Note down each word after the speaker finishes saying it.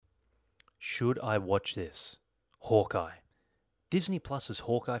Should I watch this? Hawkeye. Disney Plus's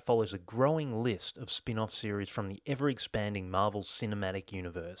Hawkeye follows a growing list of spin-off series from the ever-expanding Marvel Cinematic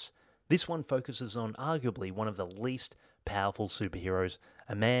Universe. This one focuses on arguably one of the least powerful superheroes,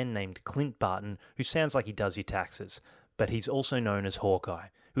 a man named Clint Barton, who sounds like he does your taxes, but he's also known as Hawkeye,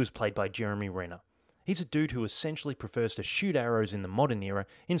 who is played by Jeremy Renner. He's a dude who essentially prefers to shoot arrows in the modern era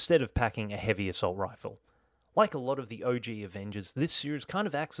instead of packing a heavy assault rifle. Like a lot of the OG Avengers, this series kind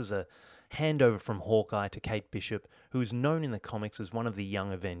of acts as a handover from Hawkeye to Kate Bishop, who is known in the comics as one of the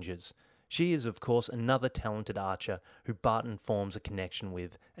Young Avengers. She is, of course, another talented archer who Barton forms a connection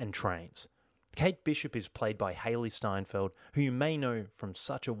with and trains. Kate Bishop is played by Hailee Steinfeld, who you may know from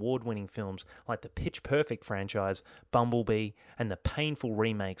such award-winning films like the Pitch Perfect franchise, Bumblebee, and the painful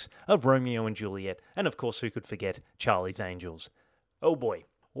remakes of Romeo and Juliet, and of course, who could forget Charlie's Angels. Oh boy,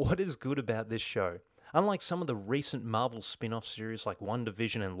 what is good about this show? Unlike some of the recent Marvel spin-off series like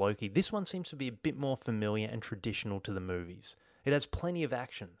WandaVision and Loki, this one seems to be a bit more familiar and traditional to the movies. It has plenty of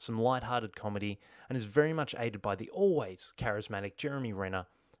action, some light-hearted comedy, and is very much aided by the always charismatic Jeremy Renner,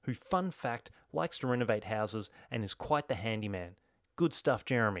 who, fun fact, likes to renovate houses and is quite the handyman. Good stuff,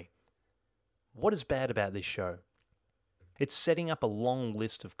 Jeremy. What is bad about this show? It's setting up a long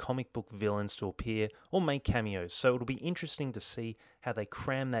list of comic book villains to appear or make cameos, so it'll be interesting to see how they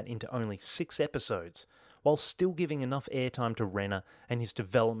cram that into only 6 episodes, while still giving enough airtime to Renner and his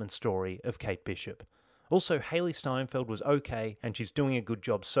development story of Kate Bishop. Also, Hailee Steinfeld was okay, and she's doing a good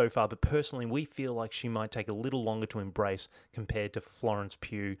job so far, but personally we feel like she might take a little longer to embrace compared to Florence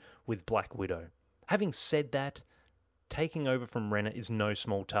Pugh with Black Widow. Having said that, taking over from Renner is no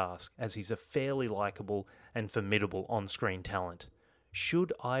small task, as he's a fairly likeable and formidable on-screen talent.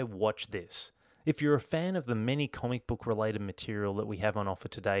 Should I watch this? If you're a fan of the many comic book related material that we have on offer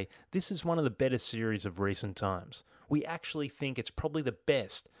today, this is one of the better series of recent times. We actually think it's probably the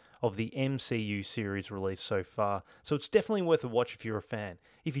best of the MCU series released so far, so it's definitely worth a watch if you're a fan.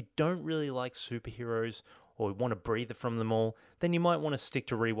 If you don't really like superheroes or want a breather from them all, then you might want to stick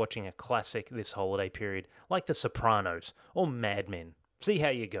to rewatching a classic this holiday period, like The Sopranos or Mad Men. See how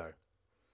you go.